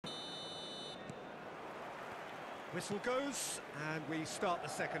Whistle goes, and we start the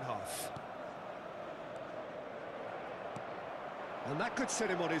second half. And that could set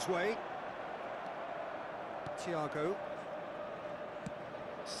him on his way. Thiago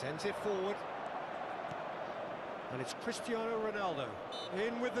sends it forward. And it's Cristiano Ronaldo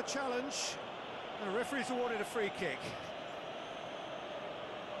in with the challenge. The referee's awarded a free kick.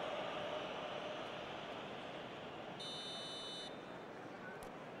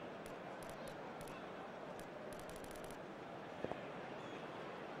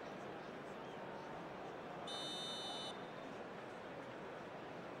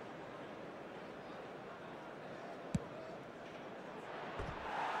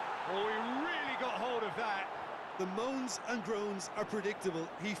 Oh, he really got hold of that. The moans and groans are predictable.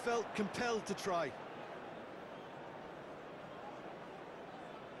 He felt compelled to try.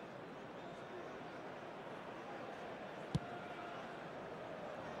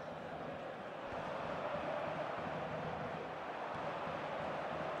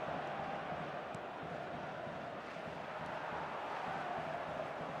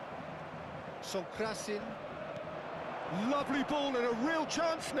 Krasin. Lovely ball and a real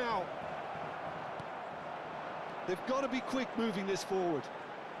chance now. They've got to be quick moving this forward.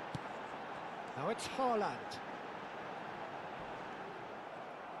 Now it's Haaland.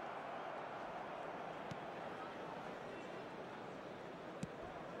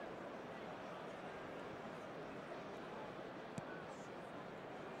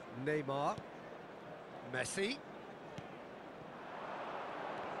 Neymar. Messi.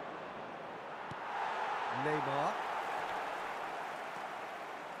 Neymar.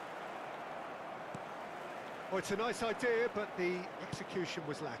 Oh, it's a nice idea, but the execution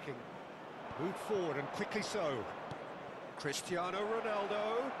was lacking. Moved forward, and quickly so. Cristiano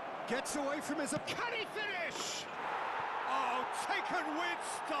Ronaldo gets away from his... Can he finish? Oh, taken with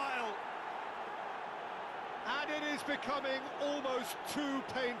style. And it is becoming almost too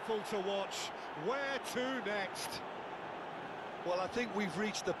painful to watch. Where to next? Well, I think we've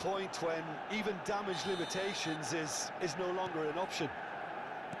reached the point when even damage limitations is no longer an option.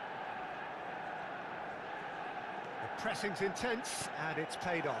 The pressing's intense, and it's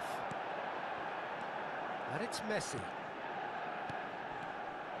paid off. And it's Messi.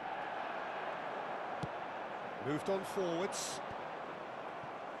 Moved on forwards.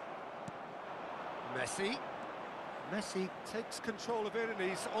 Messi. Messi takes control of it, and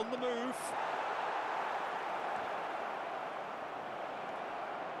he's on the move.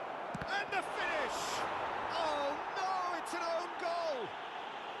 And the finish! Oh no, it's an own goal!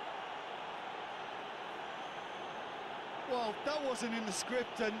 Well, that wasn't in the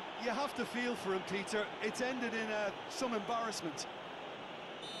script, and you have to feel for him, Peter. It's ended in some embarrassment.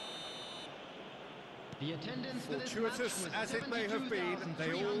 The attendance for this match Fortuitous was as it may have been,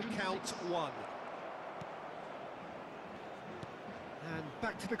 they all count one. And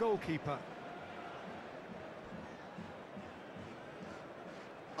back to the goalkeeper.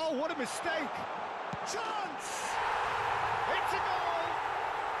 Oh, what a mistake! Chance! It's a goal!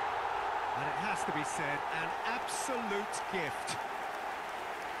 And it has to be said, an absolute gift.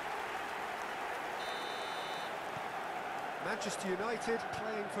 Manchester United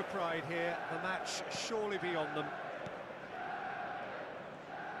playing for pride here, the match surely beyond them.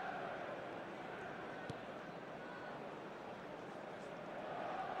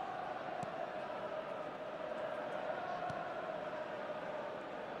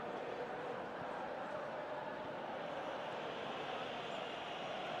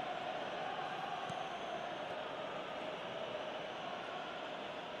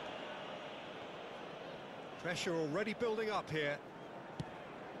 Pressure already building up here.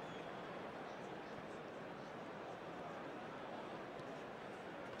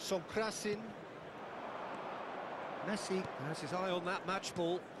 Krasin. Messi has his eye on that match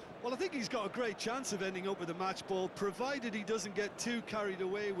ball. Well, I think he's got a great chance of ending up with a match ball, provided he doesn't get too carried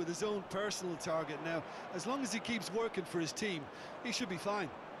away with his own personal target now. As long as he keeps working for his team, he should be fine.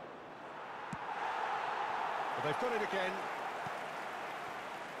 Well, they've got it again.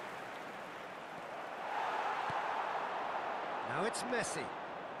 Now it's Messi.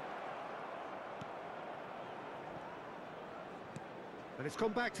 And it's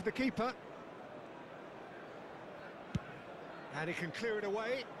gone back to the keeper. And he can clear it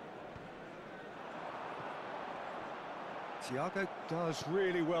away. Thiago does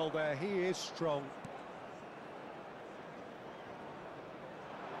really well there. He is strong.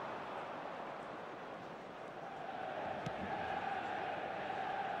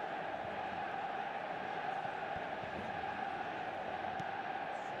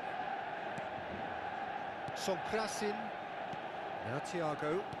 Krasin. Now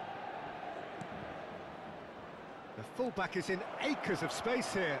Thiago. The fullback is in acres of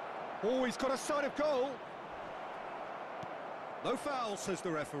space here. Oh, he's got a sight of goal. No foul, says the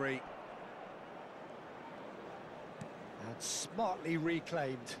referee. And smartly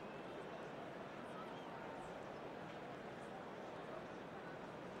reclaimed.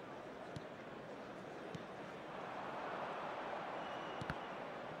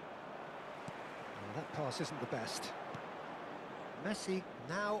 Well, that pass isn't the best. Messi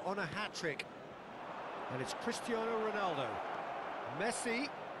now on a hat-trick. And it's Cristiano Ronaldo. Messi.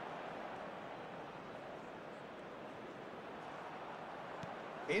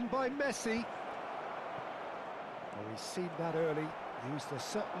 In by Messi. Oh, he's seen that early. Used a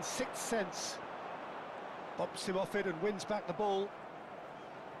certain sixth sense. Bumps him off it and wins back the ball.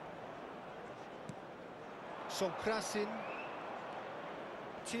 Sonkrasin.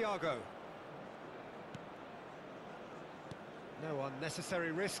 Thiago. No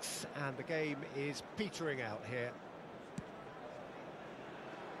unnecessary risks, and the game is petering out here.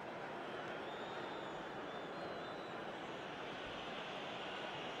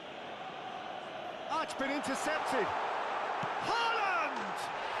 Oh, it's been intercepted. Haaland!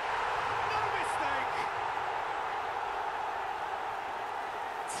 No mistake!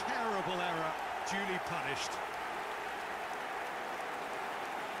 Terrible error, duly punished.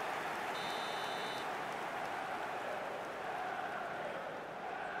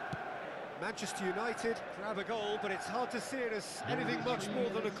 Manchester United grab a goal, but it's hard to see it as anything much more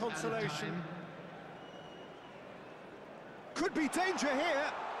than a consolation. Could be danger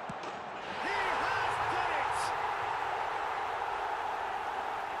here. He has done it!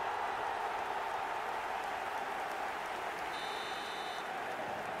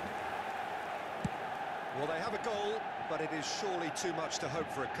 Well, they have a goal, but it is surely too much to hope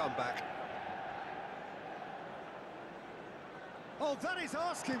for a comeback. Oh, that is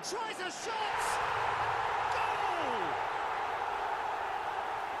asking. Tries a shot! Goal!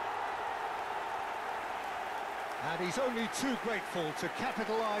 And he's only too grateful to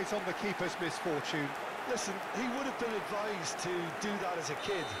capitalise on the keeper's misfortune. Listen, he would have been advised to do that as a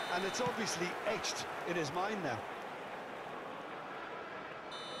kid, and it's obviously etched in his mind now.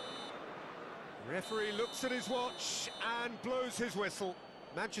 Referee looks at his watch and blows his whistle.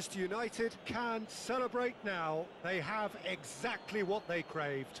 Manchester United can celebrate now. They have exactly what they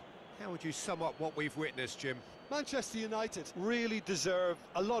craved. How would you sum up what we've witnessed, Jim? Manchester United really deserve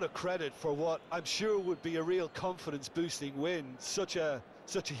a lot of credit for what I'm sure would be a real confidence-boosting win. Such a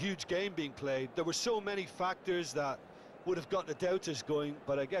huge game being played. There were so many factors that would have got the doubters going,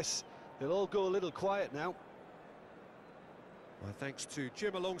 but I guess they'll all go a little quiet now. Well, thanks to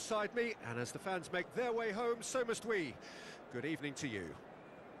Jim alongside me, and as the fans make their way home, so must we. Good evening to you.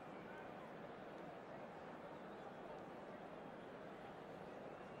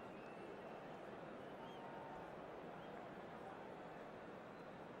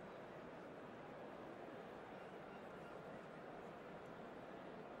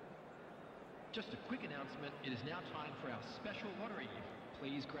 Just a quick announcement, it is now time for our special lottery.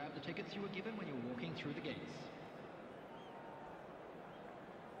 Please grab the tickets you were given when you were walking through the gates.